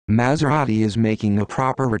Maserati is making a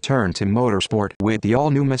proper return to motorsport with the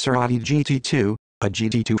all-new Maserati GT2, a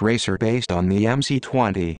GT2 racer based on the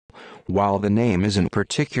MC20. While the name isn't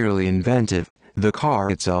particularly inventive, the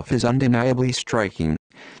car itself is undeniably striking.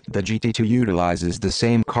 The GT2 utilizes the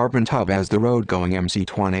same carbon tub as the road-going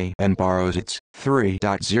MC20 and borrows its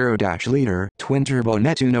 3.0-liter twin-turbo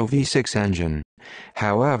Nettuno V6 engine.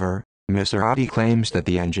 However, Maserati claims that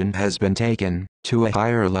the engine has been taken to a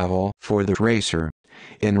higher level for the racer.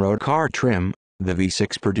 In road car trim, the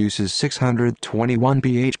V6 produces 621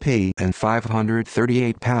 bhp and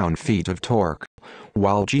 538 pound-feet of torque,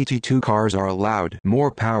 while GT2 cars are allowed more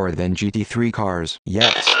power than GT3 cars.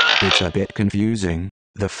 Yet, it's a bit confusing.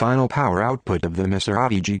 The final power output of the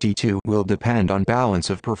Maserati GT2 will depend on balance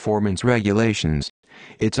of performance regulations.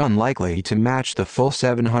 It's unlikely to match the full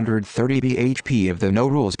 730 bhp of the No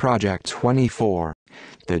Rules Project 24.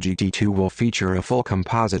 The GT2 will feature a full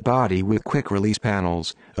composite body with quick-release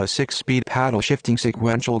panels, a 6-speed paddle-shifting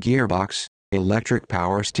sequential gearbox, electric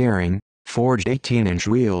power steering, forged 18-inch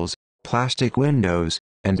wheels, plastic windows,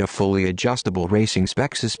 and a fully adjustable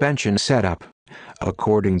racing-spec suspension setup.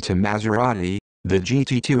 According to Maserati, the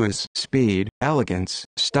GT2 is speed, elegance,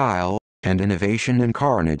 style, and innovation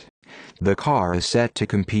incarnate. The car is set to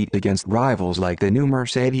compete against rivals like the new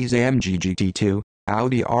Mercedes-AMG GT2,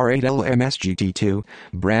 Audi R8 LMS GT2,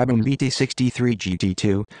 Brabham BT63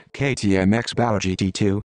 GT2, KTM X-Bow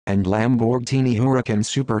GT2, and Lamborghini Huracan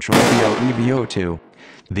Supertrofeo EVO2.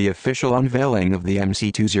 The official unveiling of the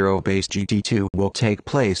MC20-based GT2 will take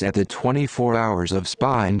place at the 24 Hours of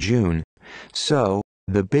Spa in June. So,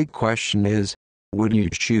 the big question is, would you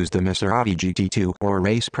choose the Maserati GT2 or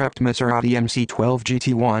race-prepped Maserati MC12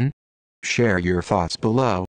 GT1? Share your thoughts below.